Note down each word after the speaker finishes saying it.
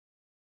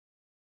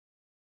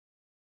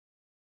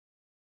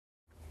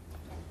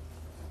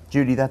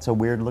Judy, that's a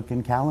weird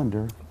looking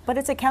calendar. But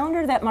it's a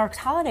calendar that marks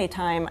holiday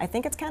time. I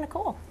think it's kind of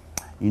cool.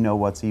 You know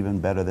what's even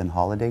better than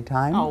holiday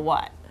time? Oh,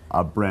 what?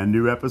 A brand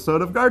new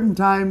episode of Garden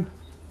Time.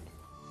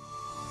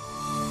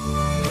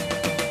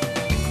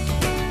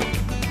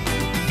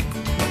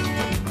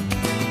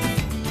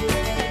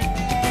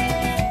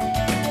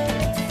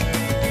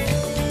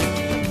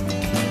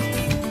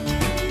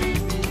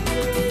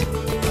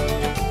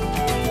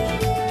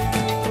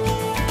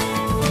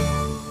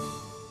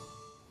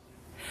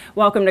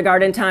 Welcome to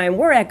Garden Time.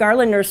 We're at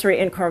Garland Nursery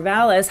in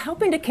Corvallis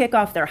helping to kick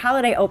off their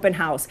holiday open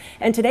house.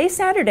 And today,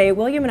 Saturday,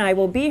 William and I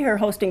will be here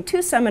hosting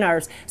 2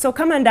 seminars, so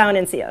come on down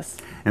and see us.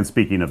 And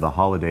speaking of the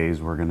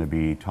holidays, we're going to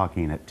be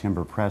talking at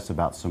Timber Press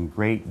about some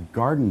great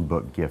garden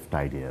book gift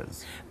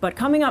ideas. But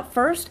coming up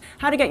first,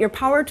 how to get your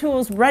power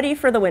tools ready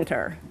for the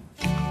winter.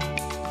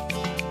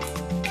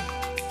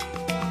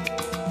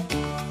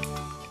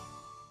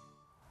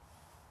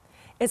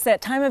 It's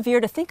that time of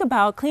year to think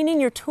about cleaning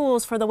your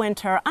tools for the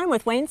winter. I'm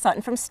with Wayne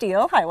Sutton from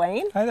Steel. Hi,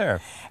 Wayne. Hi there.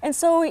 And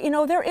so, you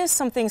know, there is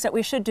some things that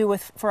we should do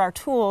for our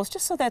tools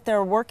just so that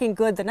they're working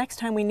good the next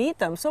time we need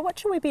them. So what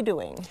should we be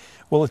doing?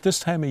 Well, at this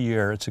time of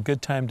year, it's a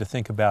good time to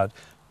think about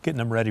getting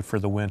them ready for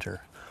the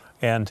winter.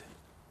 And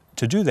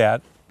to do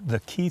that, the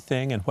key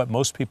thing and what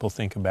most people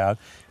think about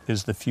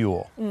is the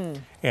fuel.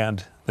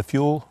 And the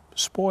fuel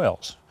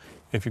spoils.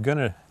 If you're going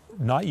to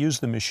not use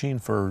the machine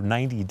for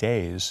 90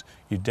 days,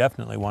 you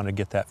definitely want to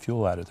get that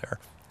fuel out of there,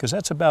 because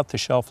that's about the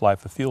shelf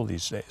life of fuel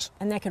these days.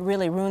 And that could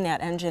really ruin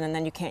that engine, and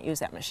then you can't use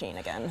that machine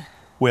again.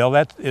 Well,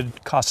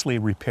 it costly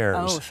repairs.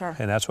 Oh, sure.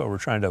 And that's what we're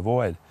trying to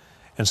avoid.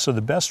 And so the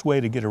best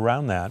way to get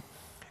around that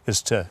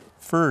is to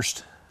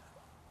first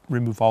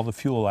remove all the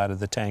fuel out of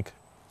the tank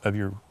of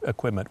your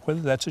equipment,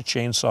 whether that's a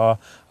chainsaw,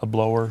 a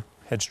blower,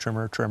 hedge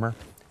trimmer, trimmer,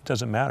 it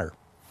doesn't matter.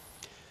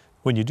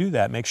 When you do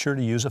that, make sure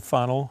to use a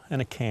funnel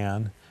and a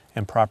can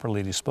and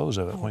properly dispose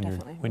of it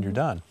when you're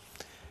done.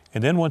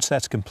 And then once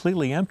that's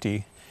completely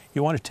empty,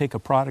 you want to take a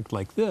product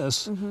like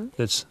this.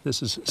 This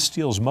is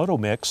Steel's Moto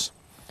Mix,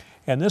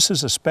 and this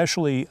is a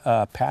specially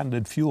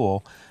patented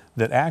fuel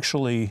that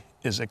actually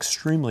is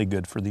extremely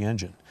good for the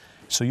engine.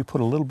 So you put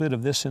a little bit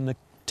of this in the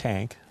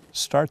tank,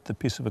 start the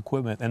piece of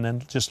equipment, and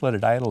then just let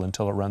it idle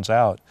until it runs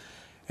out.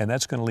 And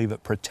that's going to leave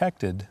it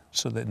protected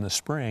so that in the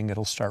spring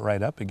it'll start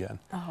right up again.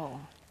 Oh.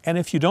 And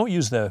if you don't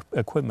use the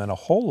equipment a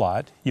whole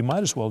lot, you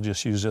might as well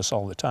just use this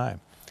all the time,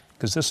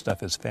 because this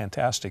stuff is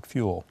fantastic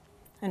fuel.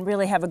 And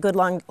really have a good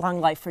long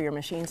life for your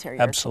machines here.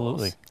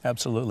 Absolutely,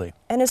 absolutely.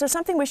 And is there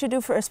something we should do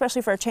for,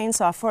 especially for a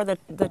chainsaw, for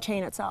the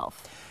chain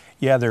itself?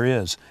 Yeah, there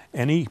is.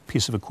 Any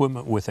piece of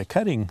equipment with a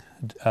cutting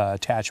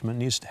attachment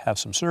needs to have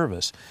some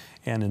service.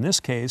 And in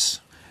this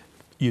case,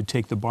 you'd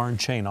take the barn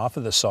chain off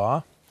of the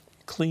saw,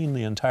 clean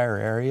the entire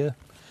area,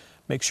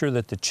 make sure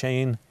that the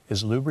chain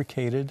is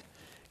lubricated,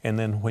 and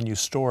then when you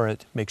store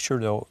it, make sure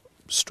to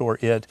store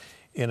it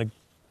in a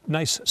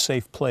nice,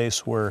 safe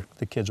place where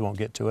the kids won't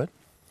get to it.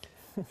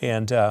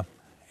 And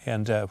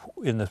in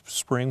the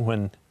spring,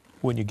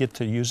 when you get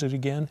to use it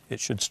again, it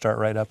should start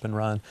right up and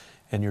run,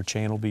 and your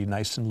chain will be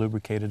nice and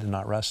lubricated and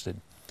not rusted.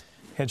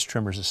 Hedge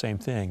trimmer's the same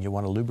thing. You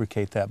want to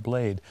lubricate that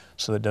blade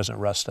so that it doesn't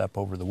rust up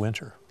over the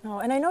winter. Oh,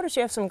 and I noticed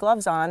you have some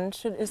gloves on.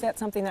 Is that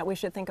something that we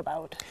should think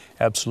about?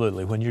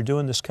 Absolutely. When you're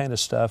doing this kind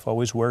of stuff,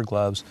 always wear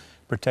gloves,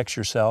 protect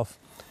yourself.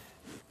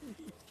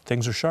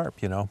 Things are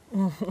sharp, you know.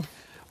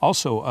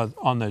 Also,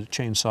 on the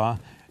chainsaw,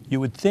 you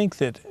would think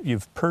that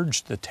you've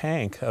purged the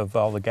tank of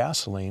all the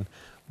gasoline,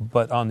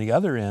 but on the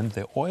other end,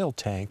 the oil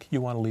tank, you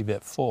want to leave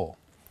it full.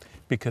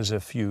 Because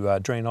if you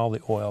drain all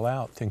the oil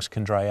out, things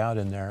can dry out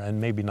in there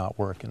and maybe not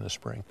work in the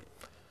spring.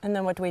 And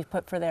then what do we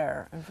put for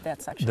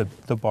that section?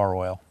 The bar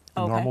oil,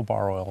 the Okay. normal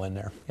bar oil in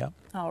there, yeah.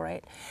 All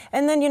right.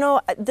 And then, you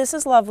know, this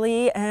is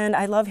lovely, and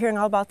I love hearing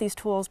all about these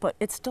tools, but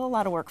it's still a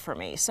lot of work for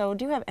me. So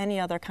do you have any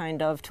other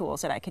kind of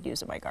tools that I could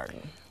use in my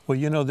garden? Well,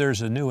 you know,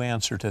 there's a new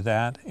answer to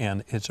that,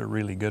 and it's a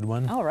really good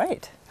one. All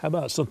right. How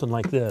about something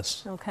like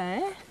this?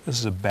 Okay. This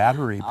is a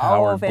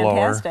battery-powered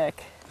blower.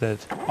 Fantastic.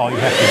 That all you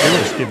have to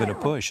do is give it a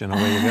push and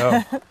away you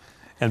go.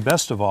 And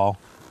best of all,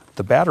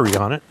 the battery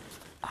on it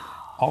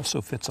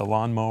also fits a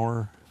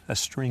lawnmower, a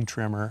string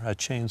trimmer, a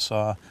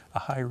chainsaw, a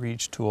high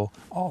reach tool,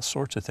 all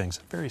sorts of things,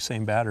 the very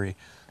same battery.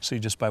 So you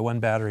just buy one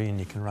battery and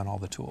you can run all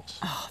the tools.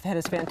 Oh, that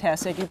is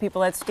fantastic. You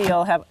people at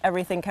Steel have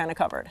everything kind of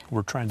covered.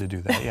 We're trying to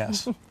do that,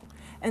 yes.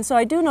 And so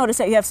I do notice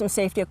that you have some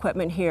safety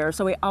equipment here,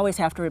 so we always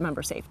have to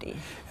remember safety.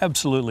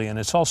 Absolutely, and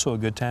it's also a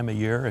good time of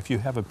year. If you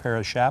have a pair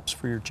of shaps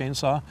for your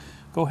chainsaw,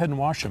 go ahead and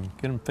wash them.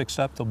 Get them fixed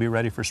up. They'll be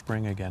ready for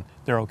spring again.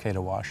 They're okay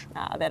to wash.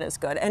 Ah, that is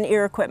good. And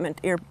ear equipment,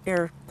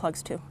 ear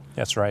plugs too.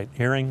 That's right.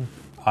 Hearing,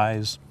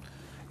 eyes,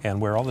 and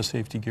wear all the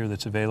safety gear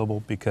that's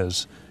available,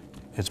 because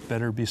it's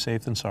better be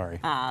safe than sorry.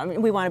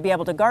 We want to be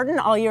able to garden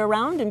all year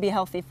round and be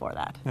healthy for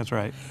that. That's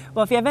right.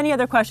 Well, if you have any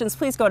other questions,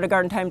 please go to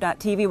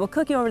gardentime.tv. We'll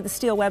click you over to the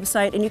Steel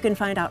website, and you can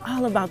find out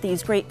all about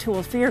these great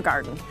tools for your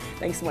garden.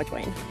 Thanks so much,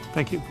 Wayne.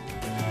 Thank you.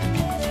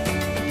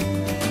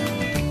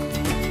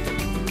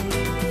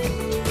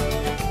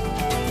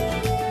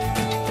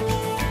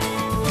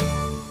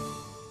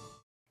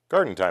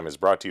 Garden Time is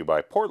brought to you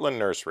by Portland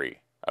Nursery,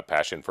 a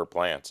passion for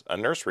plants, a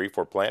nursery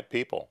for plant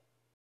people.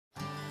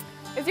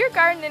 Is your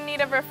garden in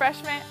need of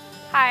refreshment?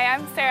 Hi,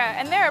 I'm Sarah,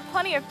 and there are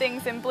plenty of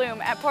things in bloom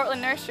at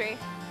Portland Nursery.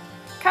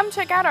 Come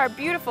check out our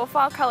beautiful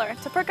fall color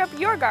to perk up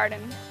your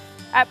garden.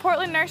 At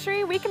Portland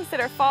Nursery, we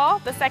consider fall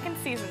the second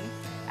season,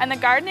 and the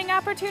gardening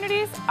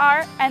opportunities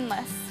are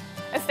endless.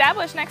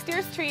 Establish next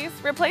year's trees,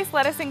 replace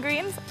lettuce and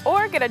greens,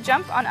 or get a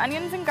jump on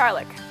onions and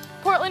garlic.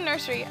 Portland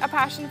Nursery, a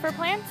passion for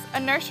plants, a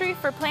nursery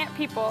for plant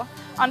people,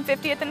 on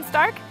 50th and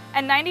Stark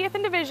and 90th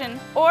and Division,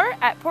 or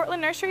at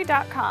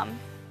portlandnursery.com.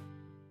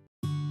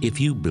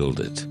 If you build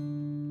it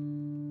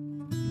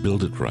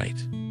right.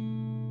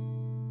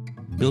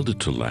 Build it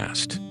to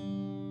last.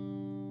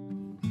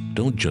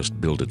 Don't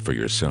just build it for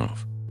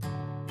yourself.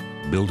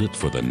 Build it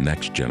for the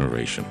next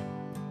generation.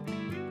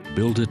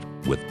 Build it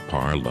with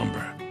Par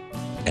Lumber.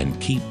 And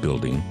keep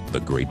building the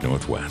Great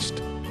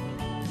Northwest.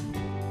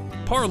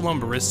 Par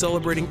Lumber is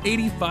celebrating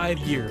 85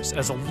 years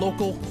as a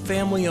local,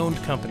 family-owned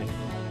company.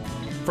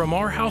 From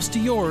our house to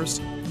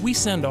yours, we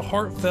send a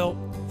heartfelt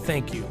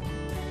thank you.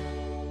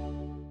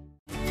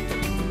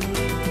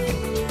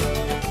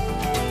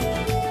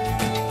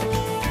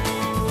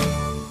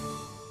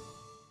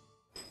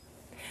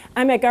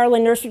 I'm at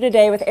Garland Nursery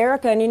today with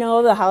Erica, and you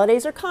know the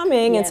holidays are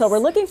coming, and so Yes. we're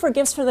looking for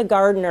gifts for the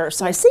gardener.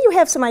 So I see you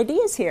have some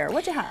ideas here.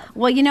 What'd you have?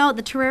 Well, you know,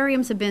 the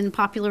terrariums have been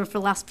popular for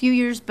the last few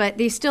years, but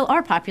they still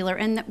are popular.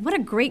 And what a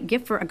great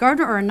gift for a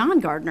gardener or a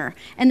non-gardener.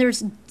 And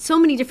there's so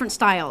many different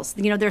styles.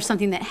 You know, there's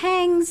something that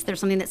hangs,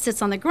 there's something that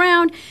sits on the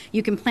ground.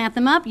 You can plant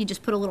them up. You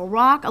just put a little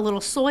rock, a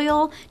little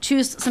soil,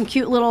 choose some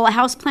cute little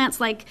house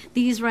plants like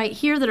these right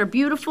here that are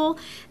beautiful.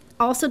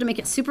 Also, to make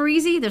it super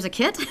easy, there's a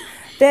kit.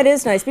 That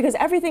is nice because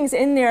everything's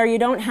in there. You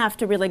don't have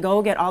to really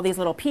go get all these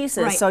little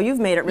pieces. Right. So you've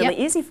made it really Yep,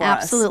 easy for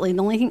us. Absolutely.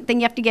 The only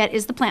thing you have to get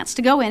is the plants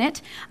to go in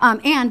it.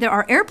 And there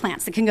are air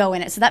plants that can go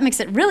in it. So that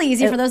makes it really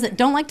easy for those that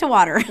don't like to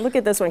water. Look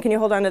at this one. Can you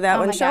hold on to that Oh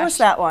one? my Show gosh. us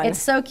that one.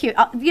 It's so cute.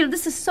 You know,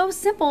 this is so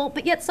simple,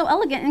 but yet so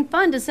elegant and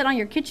fun to sit on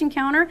your kitchen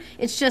counter.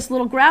 It's just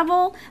little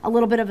gravel, a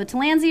little bit of a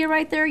tillandsia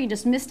right there. You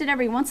just mist it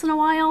every once in a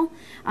while.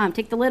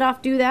 Take the lid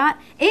off, do that.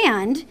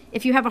 And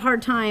if you have a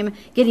hard time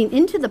getting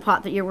into the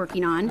pot that you're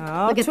working on,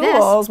 look at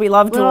tools. this. We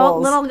love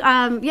tools. Little,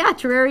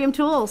 terrarium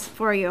tools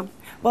for you.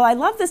 Well, I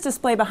love this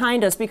display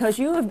behind us because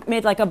you have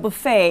made like a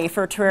buffet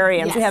for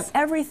terrariums. Yes. You have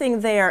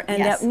everything there, and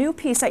Yes. that new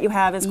piece that you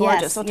have is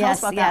gorgeous. Yes, So tell us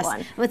about that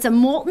one. Well, it's a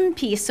molten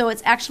piece, so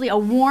it's actually a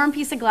warm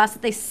piece of glass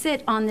that they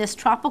sit on this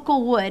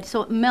tropical wood,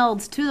 so it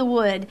melds to the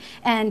wood,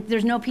 and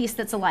there's no piece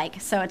that's alike.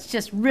 So it's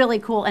just really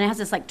cool, and it has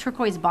this like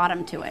turquoise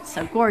bottom to it,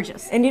 so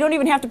gorgeous. And you don't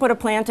even have to put a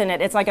plant in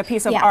it. It's like a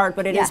piece of art,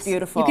 but it is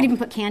beautiful. You could even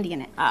put candy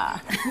in it.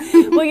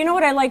 Well, you know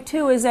what I like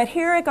too is that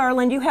here at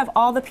Garland, you have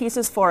all the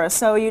pieces for us.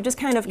 So you just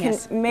kind of can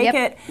make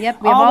it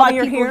Yep, we have all all while the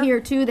you're people here.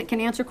 too that can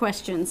answer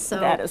questions. So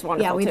That is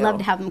wonderful, yeah, we'd too. love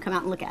to have them come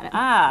out and look at it.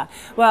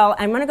 Well,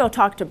 I'm going to go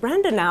talk to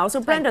Brenda now. So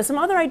Brenda, some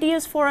other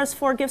ideas for us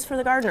for gifts for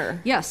the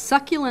gardener? Yes,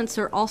 succulents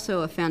are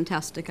also a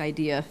fantastic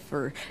idea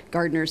for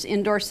gardeners.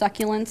 Indoor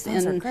succulents,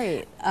 Those are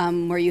great.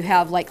 Where you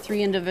have like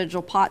 3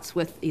 individual pots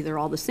with either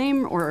all the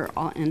same or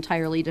all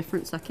entirely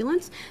different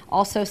succulents.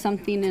 Also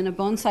something in a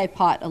bonsai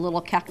pot, a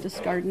little cactus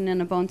garden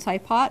in a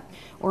bonsai pot,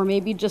 or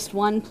maybe just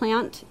one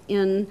plant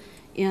in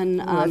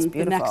that's the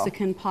beautiful.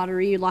 Mexican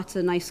pottery. Lots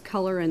of nice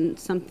color and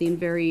something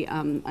very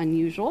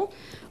unusual.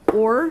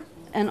 Or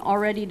an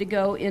already to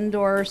go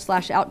indoor /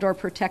 outdoor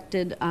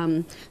protected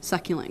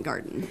succulent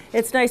garden.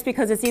 It's nice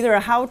because it's either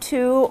a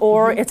how-to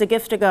or it's a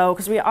gift to go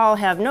because we all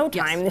have no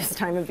time this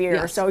time of year.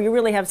 Yes. So you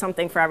really have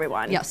something for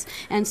everyone. Yes,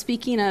 and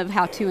speaking of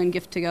how-to and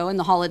gift-to-go in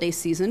the holiday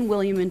season,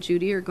 William and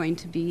Judy are going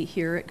to be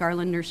here at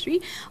Garland Nursery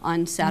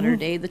on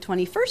Saturday the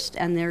 21st,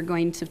 and they're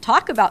going to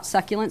talk about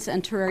succulents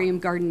and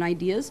terrarium garden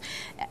ideas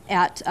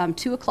at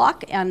 2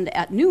 o'clock, and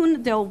at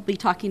noon they'll be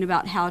talking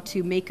about how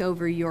to make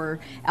over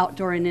your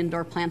outdoor and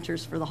indoor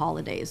planters for the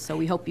holidays. So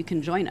we hope you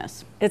can join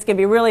us. It's going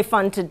to be really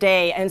fun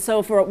today. And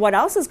so for what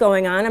else is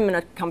going on, I'm going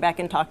to come back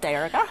and talk to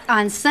Erica.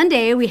 On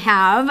Sunday, we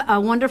have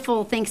a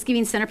wonderful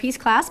Thanksgiving centerpiece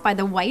class by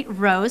the White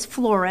Rose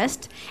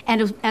Florist,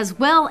 and as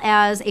well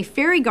as a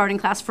fairy garden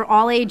class for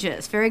all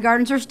ages. Fairy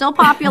gardens are still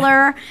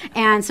popular,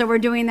 and so we're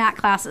doing that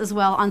class as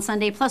well on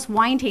Sunday, plus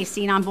wine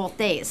tasting on both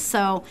days.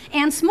 So,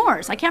 and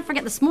s'mores. I can't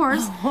forget the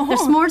s'mores.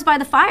 There's s'mores by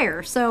the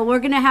fire. So we're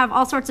going to have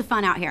all sorts of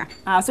fun out here.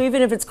 So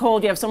even if it's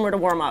cold, you have somewhere to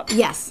warm up.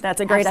 Yes. That's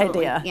a great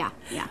absolutely. idea. Yeah,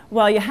 yeah.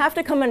 Well, you have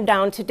to come on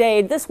down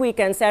today, this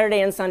weekend,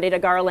 Saturday and Sunday to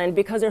Garland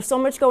because there's so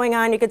much going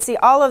on. You can see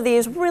all of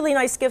these really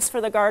nice gifts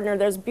for the gardener.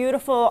 There's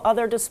beautiful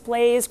other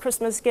displays,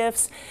 Christmas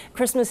gifts,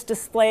 Christmas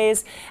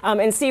displays,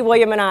 and see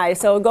William and I.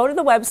 So go to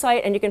the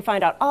website and you can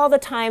find out all the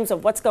times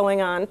of what's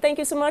going on. Thank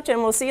you so much,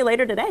 and we'll see you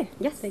later today.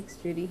 Yes, thanks,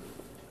 Judy.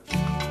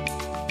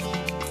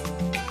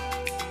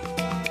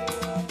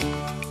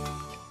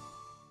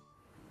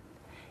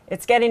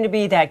 It's getting to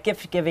be that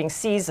gift-giving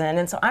season,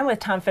 and so I'm with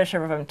Tom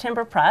Fisher from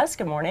Timber Press.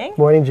 Good morning.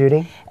 Morning,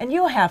 Judy. And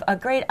you have a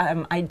great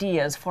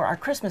ideas for our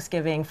Christmas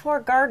giving for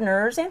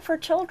gardeners and for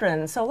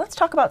children. So let's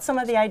talk about some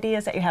of the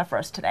ideas that you have for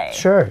us today.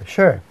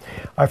 Sure.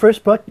 Our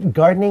first book,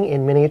 Gardening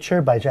in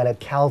Miniature by Janet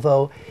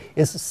Calvo,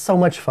 is so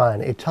much fun.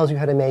 It tells you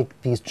how to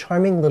make these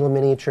charming little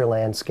miniature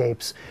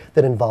landscapes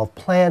that involve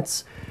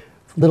plants,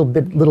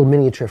 little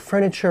miniature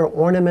furniture,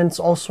 ornaments,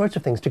 all sorts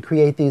of things to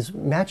create these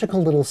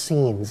magical little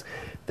scenes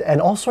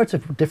and all sorts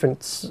of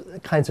different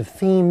kinds of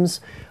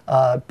themes,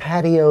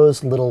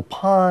 patios, little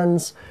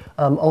ponds,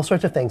 all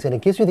sorts of things. And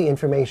it gives you the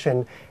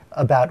information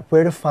about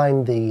where to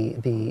find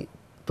the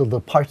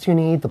parts you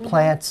need, the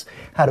plants,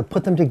 how to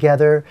put them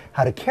together,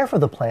 how to care for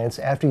the plants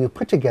after you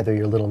put together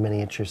your little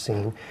miniature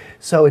scene.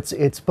 So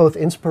it's both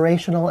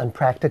inspirational and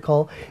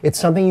practical. It's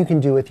something you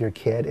can do with your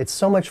kid. It's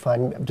so much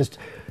fun. Just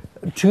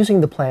choosing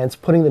the plants,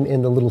 putting them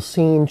in the little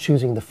scene,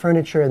 choosing the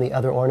furniture and the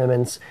other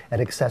ornaments and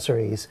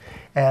accessories.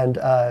 And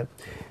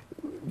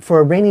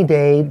for a rainy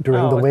day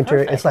during the winter,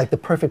 perfect. It's like the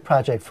perfect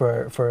project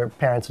for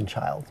parents and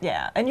child.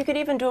 Yeah, and you could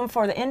even do them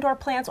for the indoor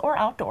plants or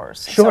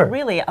outdoors. Sure. So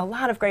really a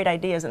lot of great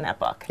ideas in that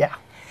book. Yeah.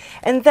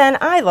 And then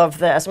I love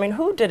this. I mean,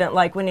 who didn't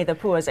like Winnie the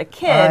Pooh as a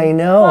kid? I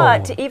know.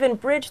 But to even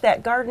bridge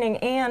that gardening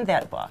and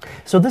that book.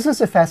 So this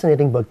is a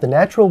fascinating book, The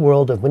Natural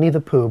World of Winnie the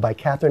Pooh by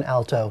Catherine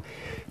Alto.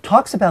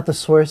 Talks about the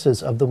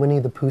sources of the Winnie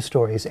the Pooh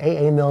stories.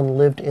 A. Milne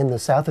lived in the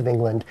south of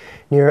England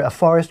near a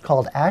forest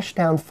called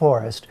Ashdown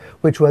Forest,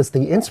 which was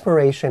the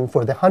inspiration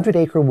for the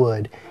 100-Acre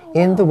Wood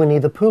in the Winnie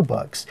the Pooh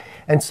books.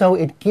 And so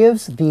it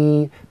gives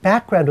the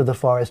background of the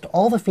forest,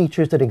 all the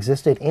features that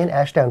existed in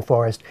Ashdown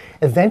Forest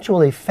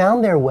eventually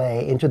found their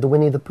way into the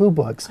Winnie the Pooh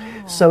books.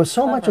 So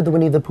much of the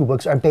Winnie the Pooh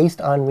books are based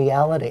on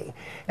reality.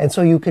 And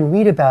so you can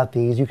read about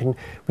these. You can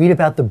read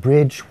about the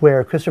bridge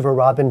where Christopher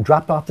Robin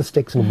dropped off the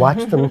sticks and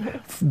watched them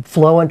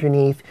flow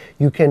underneath.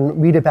 You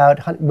can read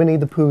about Winnie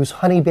the Pooh's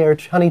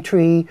honey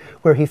tree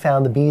where he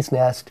found the bee's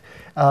nest,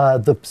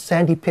 the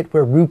sandy pit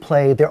where Roo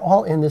played. They're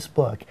all in this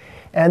book.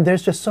 And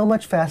there's just so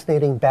much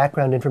fascinating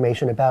background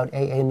information about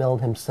A. Milne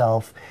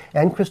himself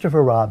and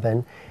Christopher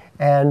Robin,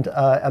 and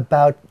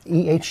about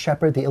E.H.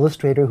 Shepard, the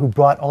illustrator who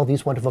brought all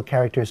these wonderful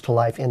characters to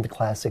life in the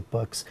classic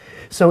books.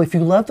 So if you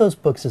love those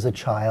books as a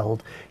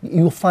child,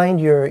 you'll find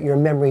your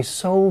memory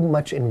so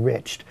much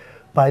enriched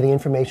by the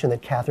information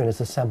that Catherine has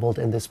assembled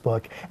in this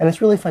book. And it's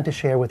really fun to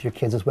share with your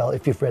kids as well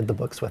if you've read the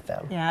books with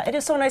them. Yeah, it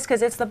is so nice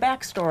because it's the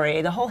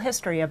backstory, the whole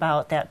history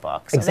about that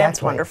book. So Exactly.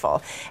 that's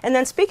wonderful. And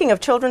then speaking of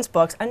children's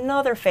books,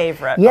 another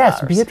favorite.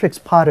 Yes, of ours. Beatrix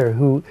Potter,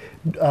 who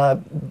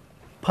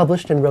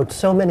published and wrote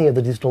so many of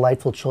these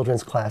delightful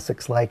children's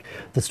classics like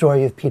The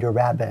Story of Peter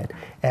Rabbit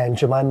and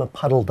Jemima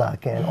Puddle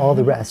Duck and all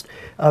the rest.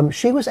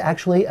 She was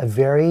actually a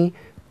very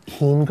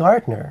keen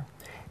gardener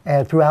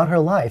and throughout her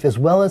life, as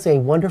well as a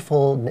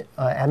wonderful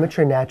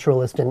amateur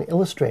naturalist and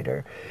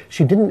illustrator.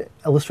 She didn't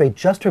illustrate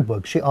just her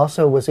books. She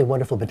also was a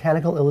wonderful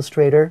botanical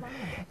illustrator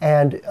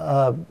and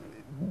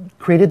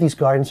created these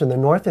gardens in the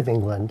north of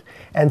England.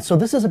 And so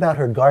this is about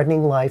her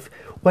gardening life,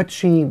 what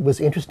she was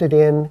interested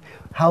in,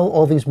 how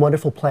all these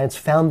wonderful plants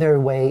found their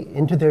way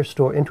into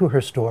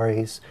her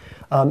stories,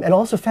 and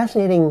also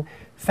fascinating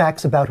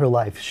facts about her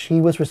life. She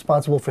was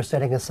responsible for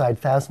setting aside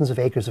thousands of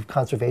acres of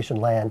conservation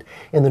land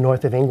in the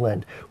north of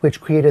England,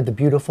 which created the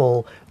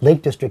beautiful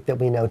Lake District that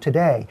we know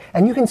today.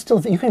 And you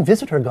can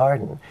visit her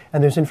garden,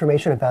 and there's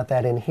information about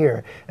that in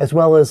here, as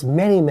well as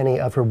many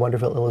of her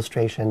wonderful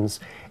illustrations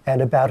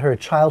and about her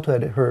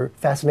childhood, her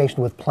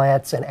fascination with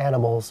plants and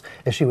animals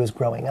as she was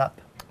growing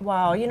up.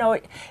 Wow, you know,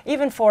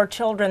 even for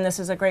children, this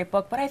is a great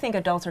book, but I think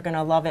adults are going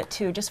to love it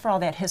too, just for all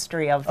that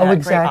history of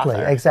that great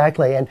author.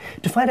 Exactly. And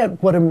to find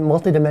out what a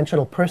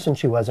multidimensional person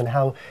she was and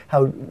how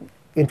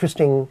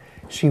interesting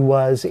she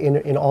was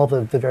in all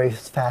the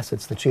various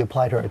facets that she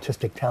applied her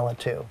artistic talent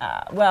to.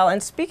 Well,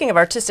 and speaking of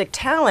artistic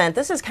talent,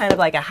 this is kind of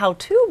like a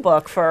how-to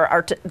book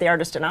for the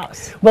artist in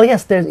us. Well,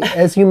 yes,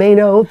 as you may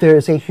know,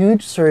 there's a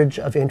huge surge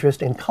of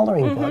interest in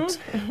coloring books,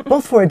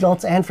 both for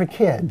adults and for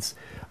kids.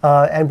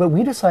 But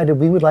we decided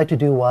we would like to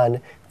do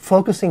one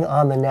focusing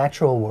on the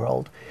natural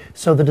world.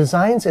 So the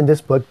designs in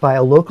this book by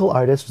a local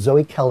artist,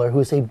 Zoe Keller, who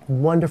is a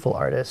wonderful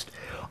artist,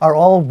 are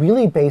all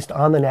really based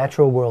on the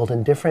natural world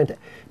and different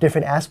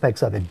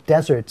aspects of it.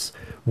 Deserts,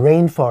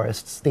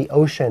 rainforests, the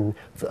ocean,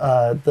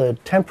 the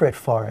temperate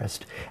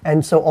forest.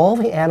 And so all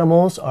the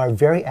animals are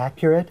very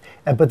accurate,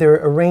 but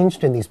they're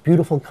arranged in these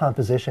beautiful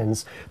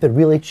compositions that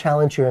really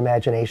challenge your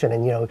imagination.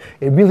 And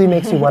it really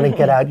makes you want to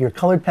get out your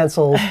colored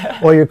pencils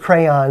or your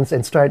crayons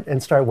and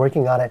start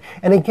working on it.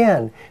 And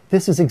again,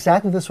 this is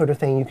exactly the sort of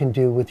thing you can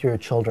do with your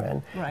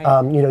children.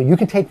 Right. You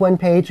can take one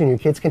page and your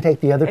kids can take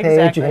the other page.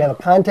 Exactly. You can have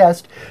a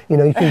contest.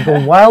 You can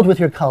go wild with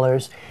your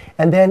colors.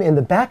 And then in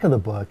the back of the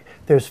book,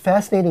 there's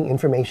fascinating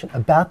information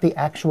about the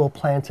actual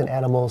plants and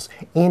animals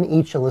in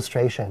each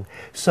illustration.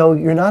 So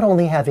you're not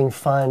only having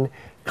fun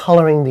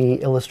coloring the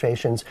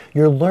illustrations,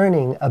 you're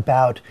learning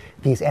about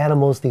these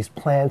animals, these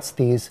plants,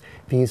 these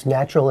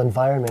natural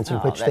environments in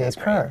which they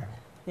occur. Great.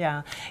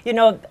 Yeah, you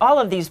know, all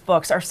of these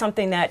books are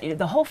something that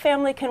the whole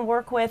family can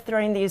work with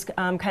during these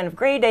kind of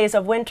gray days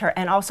of winter,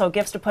 and also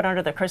gifts to put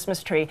under the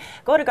Christmas tree.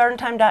 Go to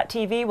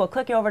gardentime.tv, we'll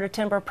click you over to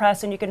Timber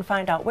Press, and you can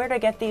find out where to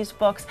get these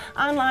books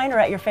online or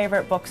at your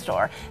favorite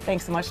bookstore.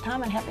 Thanks so much,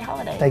 Tom, and happy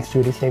holidays. Thanks,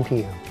 Judy. Same to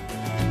you.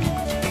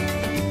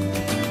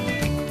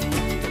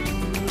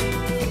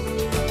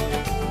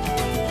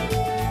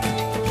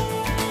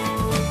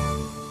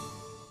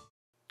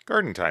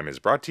 Garden Time is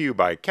brought to you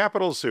by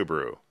Capital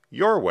Subaru,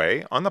 your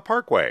way on the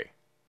Parkway.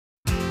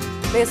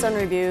 Based on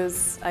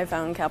reviews, I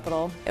found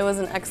Capital. It was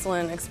an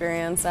excellent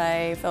experience.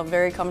 I felt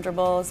very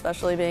comfortable,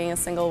 especially being a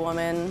single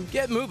woman.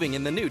 Get moving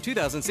in the new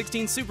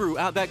 2016 Subaru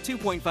Outback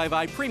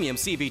 2.5i Premium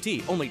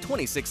CVT, only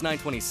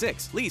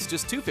 $26,926. Lease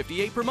just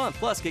 $258 per month.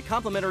 Plus, get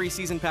complimentary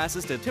season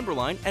passes to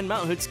Timberline and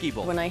Mount Hood Ski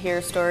Bowl. When I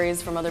hear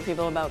stories from other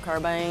people about car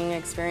buying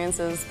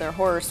experiences, they're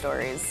horror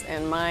stories.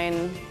 And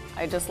mine,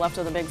 I just left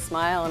with a big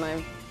smile, and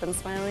I've been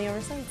smiling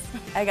ever since.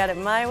 I got it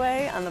my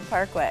way on the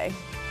Parkway.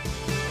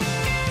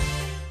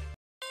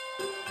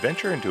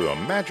 Venture into a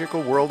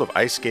magical world of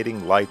ice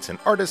skating, lights, and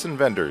artisan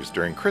vendors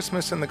during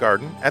Christmas in the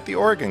Garden at the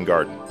Oregon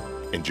Garden.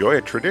 Enjoy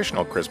a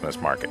traditional Christmas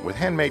market with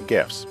handmade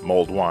gifts,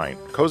 mulled wine,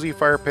 cozy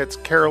fire pits,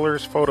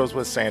 carolers, photos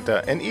with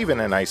Santa, and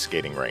even an ice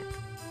skating rink.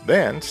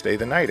 Then stay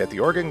the night at the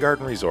Oregon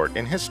Garden Resort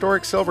in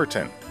historic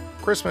Silverton.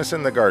 Christmas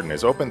in the Garden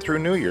is open through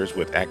New Year's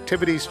with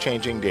activities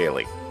changing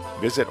daily.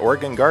 Visit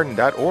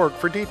OregonGarden.org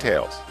for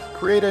details.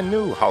 Create a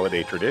new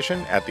holiday tradition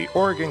at the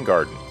Oregon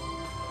Garden.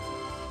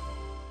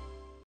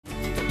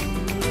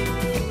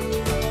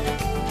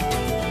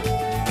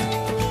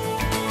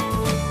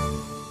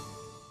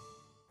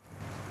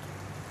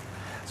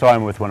 So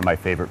I'm with one of my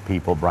favorite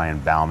people, Brian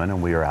Bauman,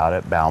 and we are out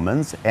at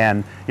Bauman's.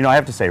 And, you know, I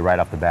have to say right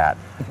off the bat,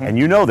 and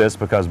you know this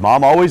because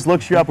Mom always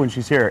looks you up when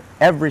she's here.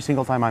 Every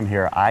single time I'm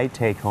here, I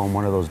take home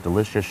one of those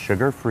delicious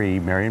sugar-free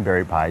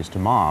Marionberry pies to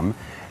Mom.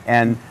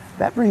 And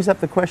that brings up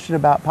the question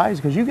about pies,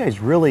 because you guys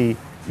really,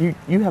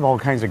 you have all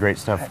kinds of great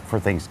stuff for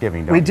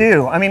Thanksgiving, don't you? We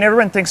do. I mean,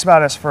 everyone thinks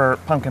about us for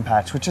Pumpkin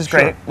Patch, which is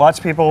great. Sure. Lots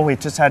of people, we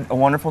just had a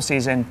wonderful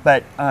season,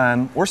 but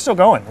we're still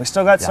going. We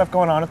still got stuff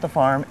going on at the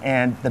farm,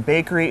 and the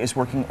bakery is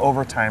working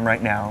overtime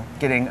right now,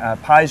 getting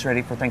pies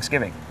ready for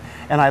Thanksgiving.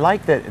 And I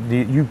like that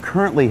you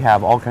currently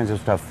have all kinds of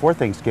stuff for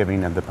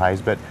Thanksgiving and the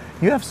pies, but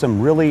you have some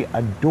really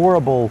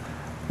adorable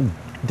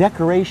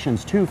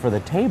decorations too for the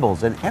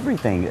tables and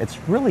everything. It's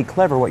really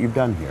clever what you've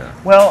done here.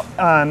 Well,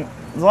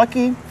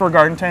 lucky for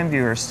Garden Time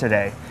viewers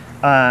today,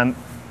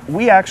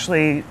 we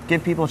actually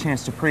give people a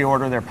chance to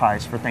pre-order their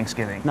pies for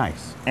Thanksgiving.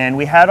 Nice. And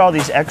we had all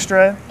these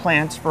extra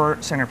plants for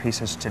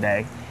centerpieces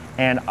today.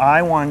 And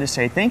I wanted to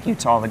say thank you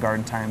to all the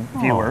Garden Time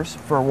viewers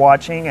for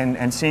watching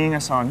and seeing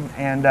us on.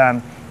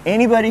 And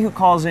anybody who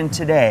calls in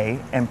today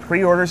and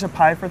pre-orders a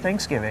pie for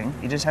Thanksgiving,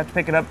 you just have to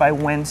pick it up by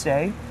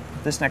Wednesday,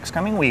 this next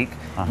coming week,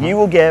 you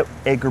will get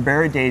a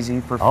Gerbera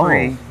daisy for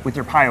free with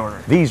your pie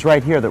order. These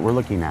right here that we're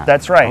looking at.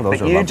 That's right. Those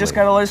but are you lovely. just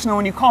got to let us know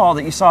when you call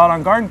that you saw it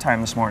on Garden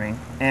Time this morning,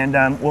 and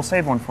we'll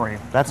save one for you.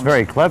 That's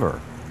very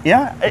clever.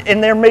 Yeah,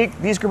 and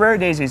these Gerbera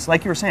daisies,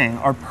 like you were saying,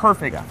 are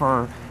perfect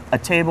for a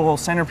table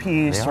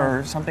centerpiece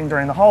or something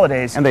during the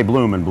holidays. And they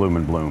bloom and bloom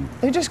and bloom.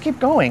 They just keep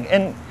going.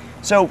 And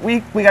so we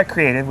got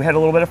creative. We had a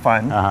little bit of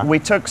fun. We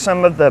took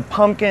some of the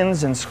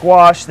pumpkins and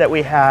squash that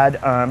we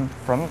had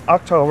from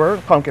October,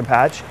 Pumpkin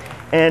Patch,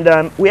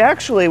 and we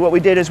actually, what we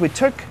did is we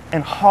took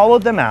and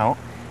hollowed them out.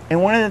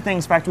 And one of the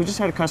things, in fact, we just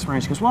had a customer,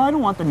 she goes, well, I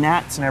don't want the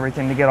gnats and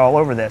everything to get all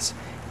over this.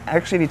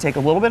 Actually, if you take a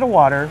little bit of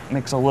water,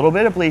 mix a little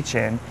bit of bleach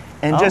in,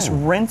 and just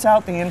rinse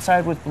out the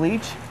inside with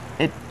bleach,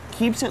 it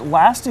keeps it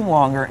lasting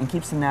longer and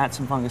keeps the gnats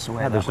and fungus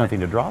away. Yeah, there's nothing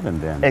to draw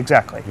them then.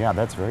 Exactly. Yeah,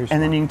 that's very smart.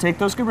 And then you can take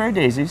those Gerbera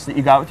daisies that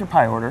you got with your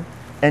pie order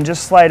and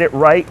just slide it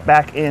right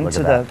back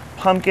into the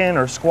pumpkin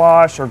or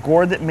squash or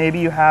gourd that maybe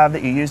you have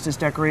that you used as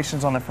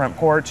decorations on the front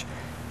porch,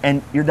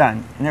 and you're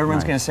done. And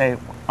everyone's going to say,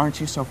 aren't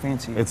you so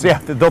fancy?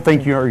 They'll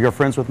think you're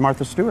friends with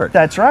Martha Stewart.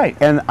 That's right.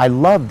 And I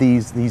love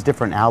these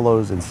different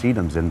aloes and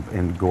sedums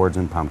in gourds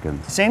and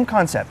pumpkins. Same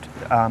concept.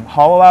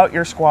 Hollow out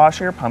your squash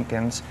or your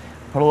pumpkins,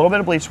 put a little bit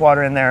of bleach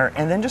water in there,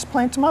 and then just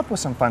plant them up with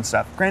some fun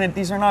stuff. Granted,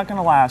 these are not going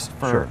to last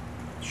for,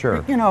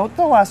 sure. You know,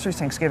 they'll last through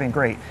Thanksgiving,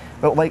 great.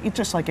 But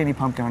just like any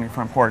pumpkin on your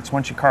front porch,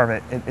 once you carve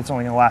it, it's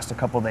only going to last a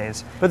couple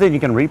days. But then you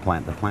can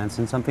replant the plants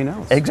in something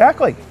else.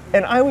 Exactly.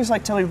 And I always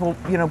like to tell people,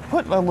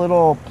 put a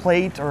little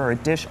plate or a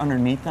dish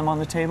underneath them on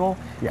the table,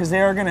 because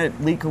they are going to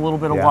leak a little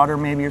bit of water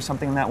maybe or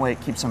something. That way it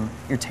keeps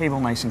your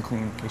table nice and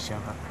clean in case you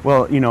have a...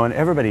 Well, and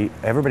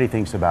everybody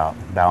thinks about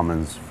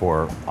Bauman's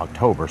for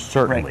October,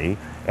 certainly.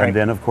 And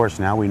then, of course,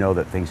 now we know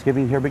that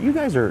Thanksgiving here, but you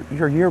guys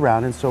you're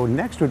year-round, and so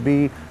next would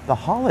be the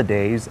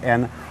holidays.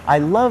 And I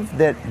love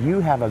that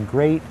you have a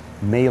great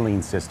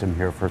mailing system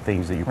here for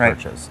things that you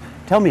purchase.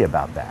 Tell me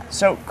about that.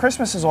 So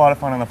Christmas is a lot of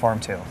fun on the farm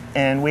too.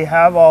 And we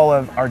have all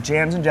of our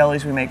jams and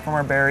jellies we make from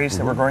our berries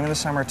that we're growing in the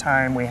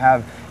summertime. We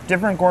have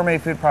different gourmet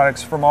food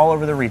products from all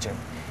over the region.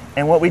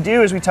 And what we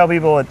do is we tell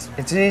people it's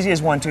as easy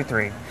as 1, 2,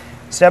 3.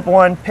 Step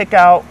 1, pick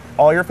out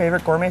all your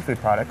favorite gourmet food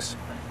products.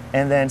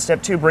 And then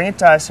step 2, bring it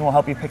to us and we'll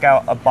help you pick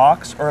out a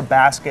box or a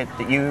basket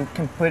that you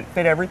can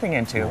fit everything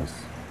into. Nice.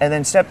 And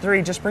then step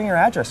 3, just bring your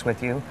address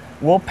with you.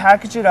 We'll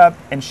package it up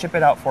and ship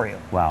it out for you.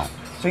 Wow.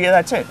 So yeah,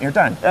 that's it. You're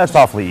done. That's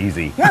awfully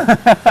easy. Yeah,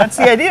 that's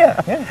the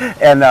idea. Yeah.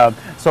 And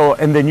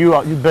and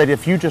then but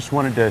if you just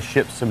wanted to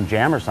ship some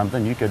jam or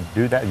something, you could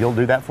do that. You'll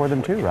do that for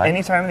them too, right?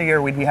 Any time of the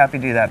year, we'd be happy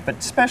to do that. But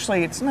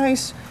especially, it's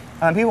nice.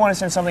 People want to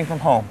send something from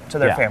home to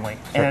their family,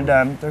 and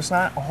there's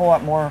not a whole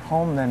lot more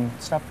home than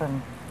stuff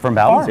from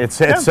Bauman. It's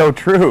so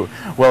true.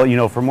 Well, you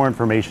know, for more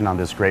information on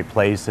this great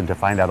place and to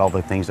find out all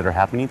the things that are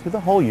happening through the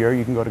whole year,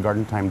 you can go to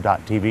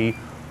gardentime.tv.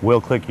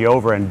 We'll click you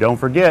over, and don't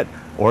forget,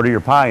 order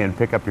your pie and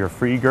pick up your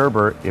free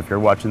Gerber. If you're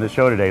watching the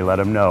show today, let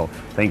them know.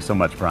 Thanks so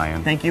much,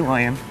 Brian. Thank you,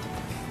 William.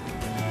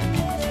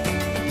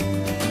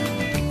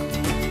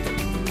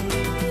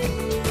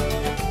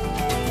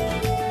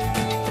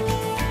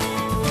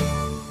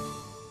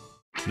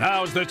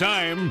 Now's the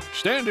time.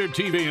 Standard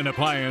TV and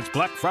appliance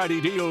Black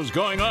Friday deals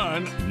going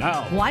on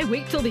now. Why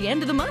wait till the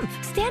end of the month?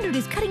 Standard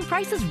is cutting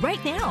prices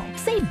right now.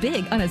 Save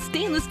big on a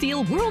stainless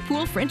steel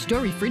Whirlpool French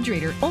door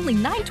refrigerator, only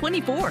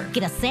 $9.24.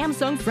 Get a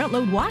Samsung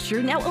front-load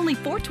washer, now only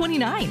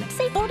 $4.29.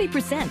 Save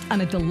 40%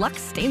 on a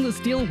deluxe stainless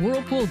steel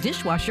Whirlpool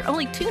dishwasher,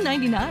 only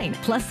 $2.99.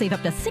 Plus, save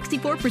up to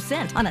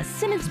 64% on a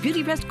Simmons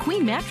Beauty Rest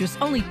Queen mattress,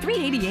 only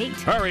 $3.88.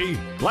 Hurry!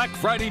 Black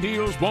Friday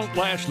deals won't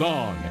last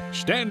long.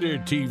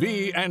 Standard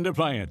TV and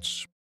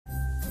appliance.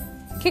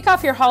 Kick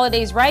off your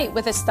holidays right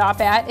with a stop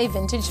at a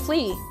Vintage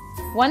Flea.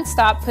 One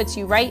stop puts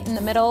you right in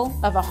the middle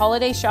of a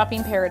holiday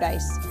shopping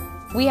paradise.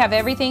 We have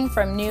everything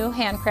from new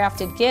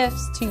handcrafted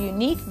gifts to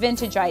unique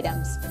vintage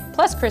items,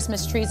 plus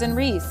Christmas trees and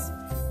wreaths.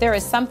 There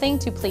is something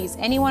to please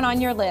anyone on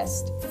your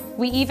list.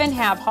 We even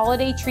have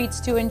holiday treats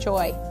to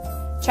enjoy.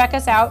 Check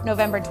us out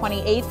November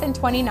 28th and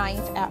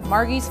 29th at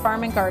Margie's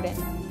Farm and Garden.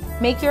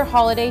 Make your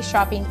holiday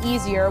shopping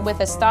easier with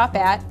a stop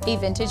at a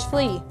Vintage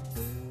Flea.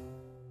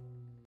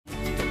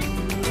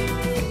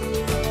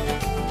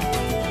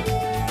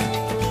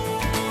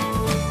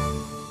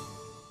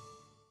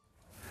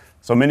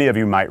 So many of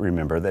you might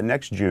remember that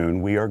next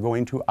June we are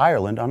going to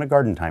Ireland on a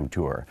Garden Time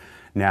tour.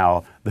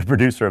 Now, the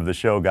producer of the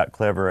show got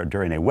clever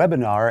during a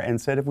webinar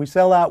and said if we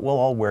sell out, we'll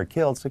all wear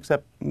kilts,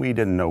 except we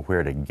didn't know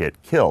where to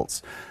get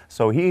kilts.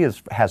 So he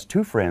has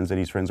two friends that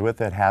he's friends with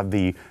that have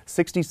the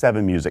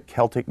 67 Music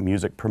Celtic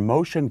Music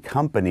Promotion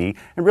Company,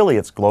 and really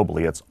it's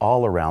globally, it's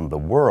all around the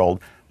world.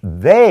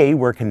 They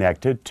were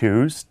connected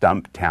to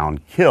Stumptown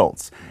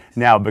Kilts.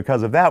 Now,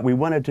 because of that, we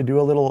wanted to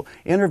do a little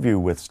interview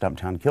with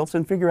Stumptown Kilts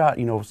and figure out,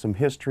 you know, some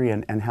history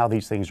and how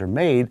these things are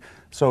made.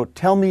 So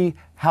tell me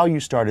how you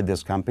started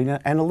this company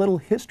and a little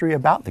history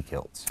about the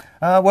kilts.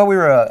 Well, we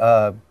were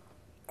a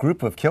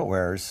group of kilt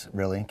wearers,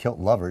 really, kilt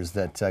lovers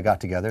that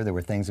got together. There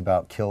were things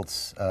about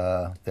kilts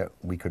that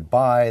we could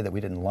buy that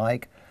we didn't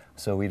like,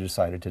 so we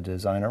decided to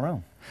design our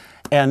own.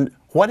 And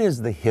what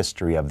is the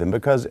history of them?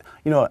 Because,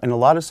 you know, in a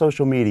lot of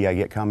social media, I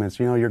get comments,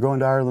 you know, you're going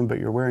to Ireland, but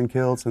you're wearing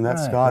kilts, and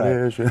that's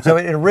Scottish. Right. So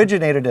it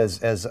originated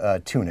as a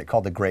tunic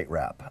called the Great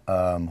Wrap,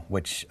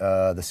 which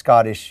the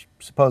Scottish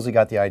supposedly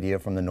got the idea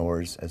from the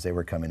Norse as they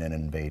were coming in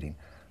and invading.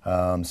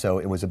 So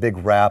it was a big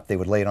wrap. They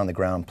would lay it on the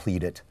ground,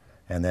 pleat it,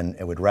 and then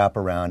it would wrap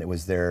around. It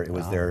was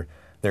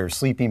their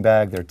sleeping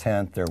bag, their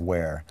tent, their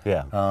wear.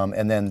 Yeah.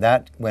 And then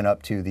that went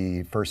up to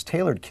the first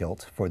tailored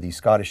kilt for the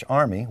Scottish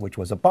Army, which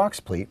was a box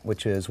pleat,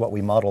 which is what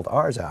we modeled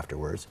ours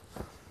afterwards.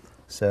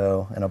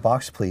 So, and a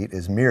box pleat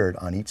is mirrored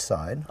on each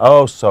side.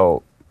 Oh,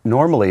 so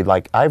normally,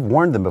 like, I've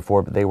worn them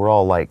before, but they were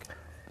all like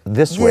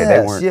this way.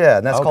 They weren't. Yeah,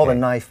 and that's called a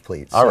knife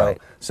pleat. All right.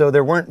 So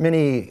there weren't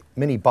many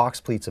box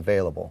pleats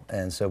available,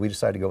 and so we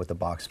decided to go with the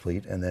box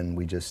pleat, and then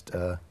we just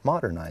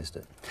modernized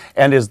it.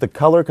 And is the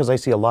color, because I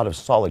see a lot of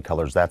solid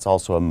colors, that's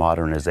also a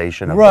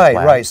modernization of the plaid?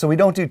 Right. So we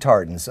don't do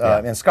tartans.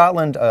 In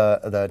Scotland,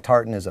 the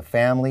tartan is a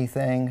family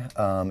thing.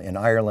 In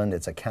Ireland,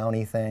 it's a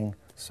county thing.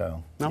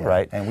 So, all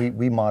right. And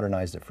we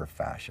modernized it for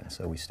fashion,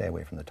 so we stay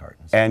away from the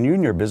tartans. And you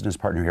and your business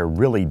partner here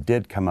really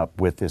did come up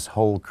with this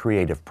whole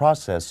creative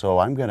process, so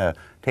I'm going to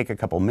take a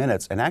couple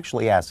minutes and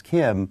actually ask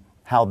him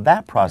how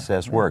that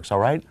process works, all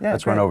right? Yeah,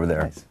 let's run over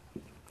there. Nice.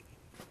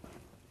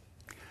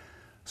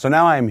 So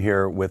now I'm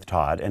here with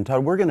Todd, and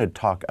Todd, we're going to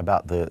talk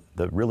about the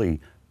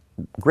really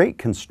great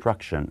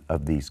construction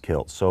of these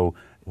kilts. So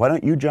why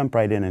don't you jump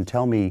right in and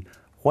tell me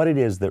what it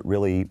is that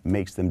really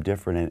makes them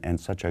different and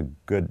such a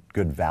good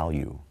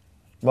value?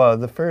 Well,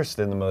 the first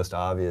and the most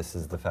obvious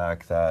is the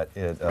fact that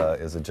it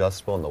is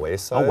adjustable in the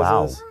waist sizes. Oh,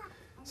 wow.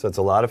 So it's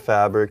a lot of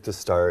fabric to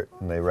start,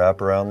 and they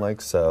wrap around like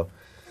so.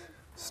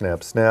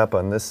 Snap, snap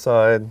on this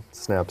side,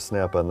 snap,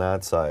 snap on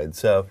that side.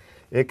 So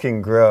it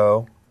can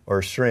grow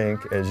or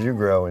shrink as you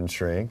grow and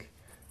shrink,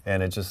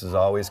 and it just is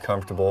always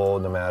comfortable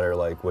no matter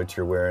like what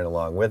you're wearing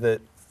along with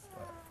it.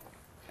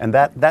 And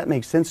that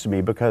makes sense to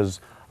me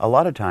because a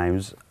lot of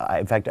times,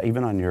 in fact,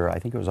 even on your, I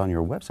think it was on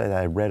your website,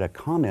 I read a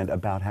comment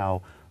about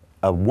how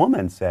a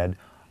woman said,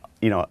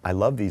 you know, I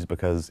love these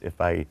because if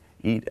I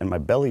eat and my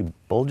belly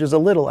bulges a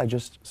little, I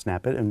just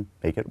snap it and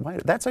make it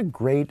wider. That's a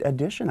great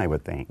addition, I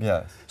would think.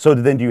 Yes. So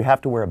then do you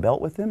have to wear a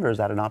belt with them, or is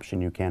that an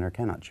option you can or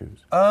cannot choose?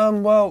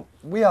 Well,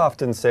 we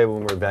often say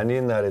when we're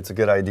vending that it's a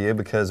good idea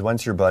because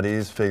once your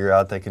buddies figure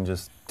out they can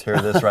just tear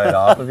this right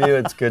off of you,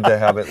 it's good to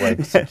have it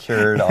like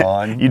secured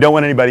on. You don't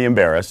want anybody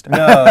embarrassed.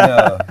 No,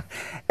 no.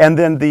 And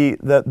then the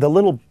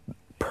little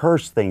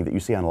purse thing that you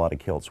see on a lot of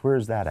kilts, where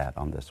is that at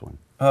on this one?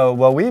 Oh,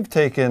 well, we've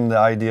taken the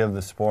idea of the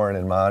sporran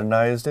and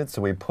modernized it,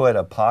 so we put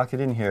a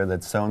pocket in here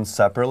that's sewn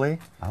separately.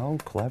 Oh,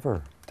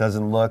 clever.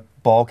 Doesn't look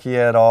bulky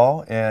at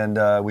all,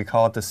 and we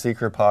call it the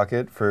secret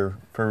pocket for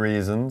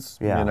reasons,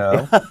 you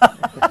know.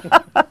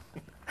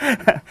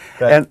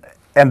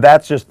 And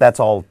that's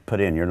all put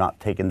in. You're not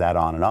taking that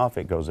on and off.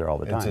 It goes there all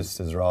the time. It just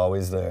is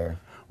always there.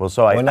 Well,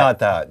 so not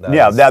that.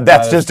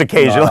 That's just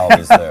occasionally. Not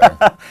always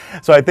there.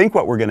 So I think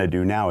what we're going to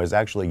do now is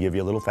actually give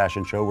you a little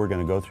fashion show. We're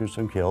going to go through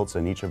some kilts,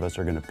 and each of us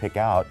are going to pick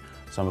out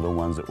some of the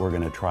ones that we're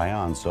going to try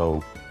on.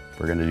 So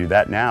we're going to do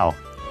that now.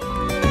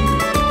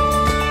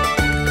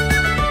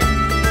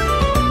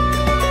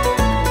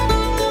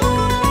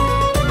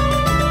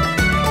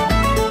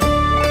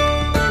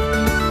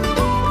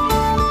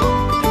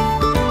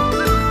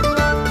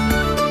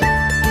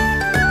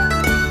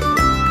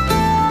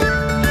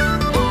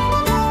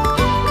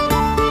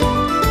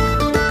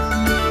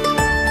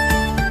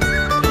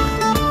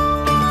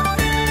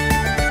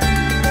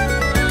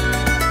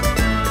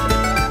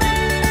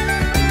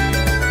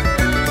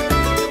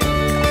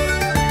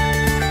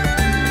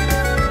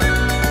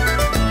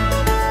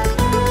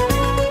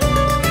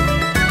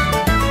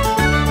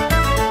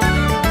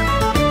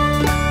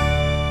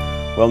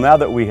 Well, now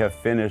that we have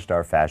finished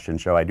our fashion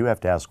show, I do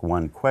have to ask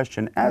one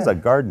question. As a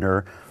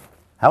gardener,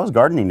 how is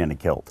gardening in a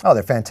kilt? Oh,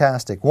 they're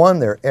fantastic. One,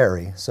 they're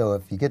airy, so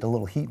if you get a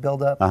little heat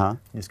buildup,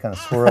 you just kind of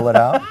swirl it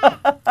out.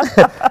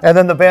 And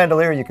then the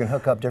bandolier, you can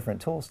hook up different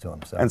tools to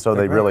them. So and so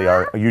they really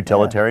are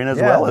utilitarian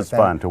as well as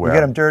fun to wear. You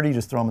get them dirty,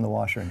 just throw them in the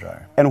washer and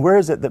dryer. And where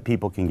is it that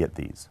people can get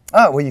these?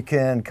 Oh, well, you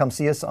can come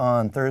see us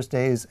on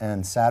Thursdays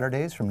and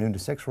Saturdays from noon to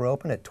 6. We're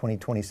open at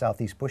 2020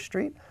 Southeast Bush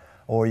Street.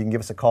 Or you can give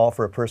us a call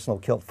for a personal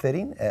kilt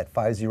fitting at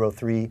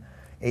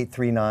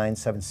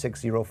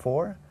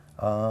 503-839-7604.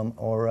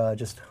 Or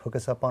just hook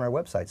us up on our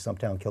website,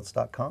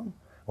 stumptownkilts.com.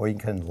 Or you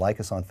can like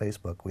us on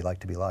Facebook. We like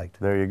to be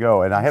liked. There you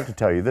go. And I have to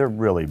tell you, they're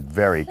really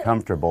very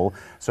comfortable.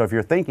 So if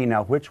you're thinking,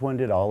 now, which one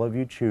did all of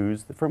you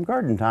choose from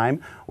Garden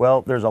Time?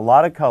 Well, there's a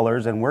lot of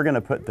colors, and we're going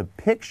to put the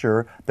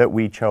picture that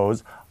we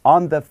chose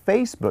on the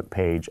Facebook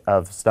page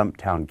of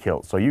Stumptown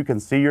Kilts, so you can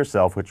see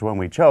yourself which one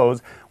we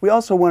chose. We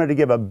also wanted to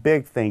give a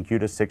big thank you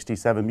to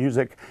 67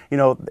 Music. You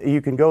know,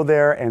 you can go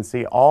there and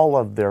see all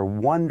of their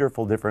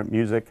wonderful different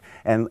music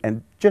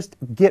and just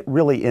get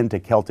really into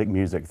Celtic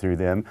music through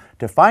them.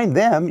 To find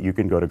them, you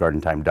can go to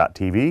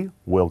gardentime.tv.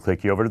 We'll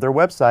click you over to their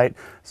website.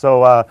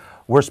 So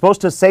we're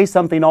supposed to say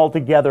something all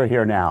together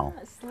here now.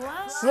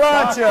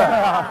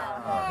 Sláinte!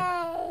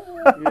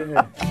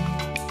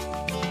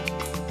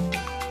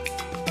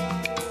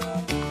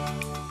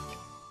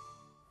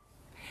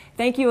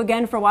 Thank you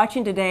again for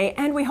watching today,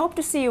 and we hope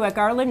to see you at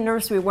Garland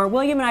Nursery, where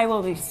William and I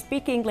will be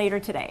speaking later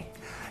today.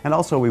 And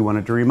also we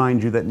wanted to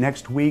remind you that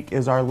next week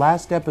is our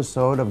last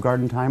episode of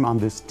Garden Time on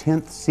this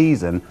 10th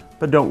season,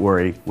 but don't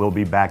worry, we'll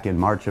be back in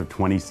March of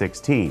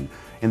 2016.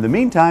 In the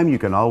meantime, you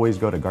can always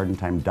go to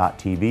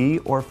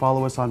gardentime.tv or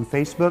follow us on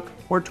Facebook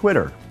or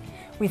Twitter.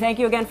 We thank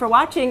you again for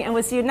watching, and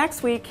we'll see you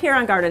next week here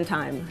on Garden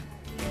Time.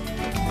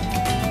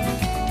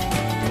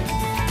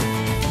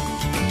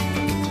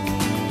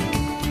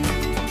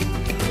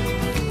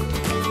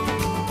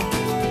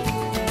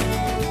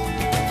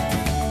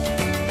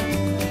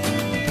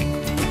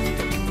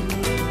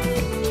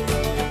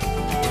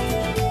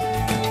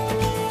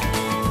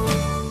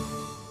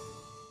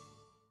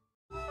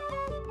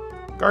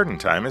 Garden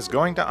Time is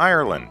going to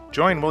Ireland.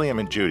 Join William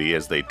and Judy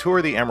as they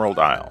tour the Emerald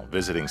Isle,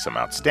 visiting some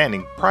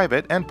outstanding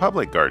private and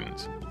public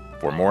gardens.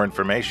 For more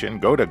information,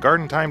 go to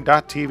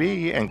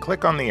gardentime.tv and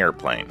click on the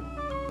airplane.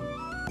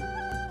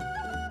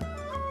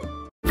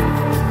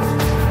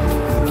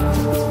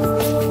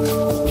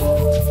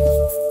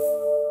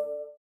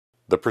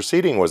 The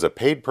proceeding was a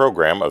paid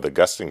program of the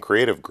Guston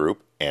Creative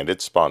Group and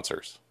its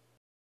sponsors.